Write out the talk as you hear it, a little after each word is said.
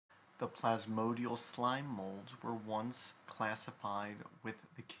The plasmodial slime molds were once classified with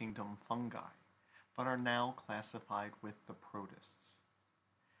the kingdom fungi, but are now classified with the protists.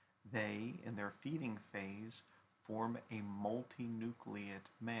 They, in their feeding phase, form a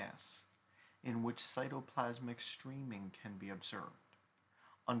multinucleate mass in which cytoplasmic streaming can be observed.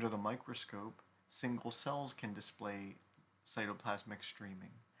 Under the microscope, single cells can display cytoplasmic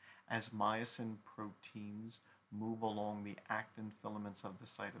streaming as myosin proteins move along the actin filaments of the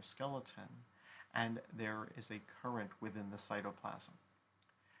cytoskeleton and there is a current within the cytoplasm.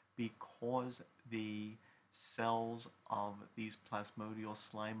 Because the cells of these plasmodial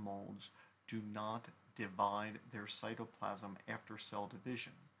slime molds do not divide their cytoplasm after cell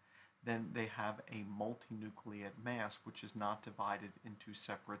division, then they have a multinucleate mass which is not divided into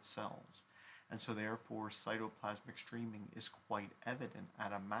separate cells. And so therefore cytoplasmic streaming is quite evident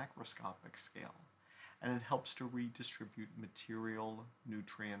at a macroscopic scale, and it helps to redistribute material,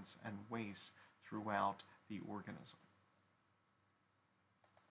 nutrients, and waste throughout the organism.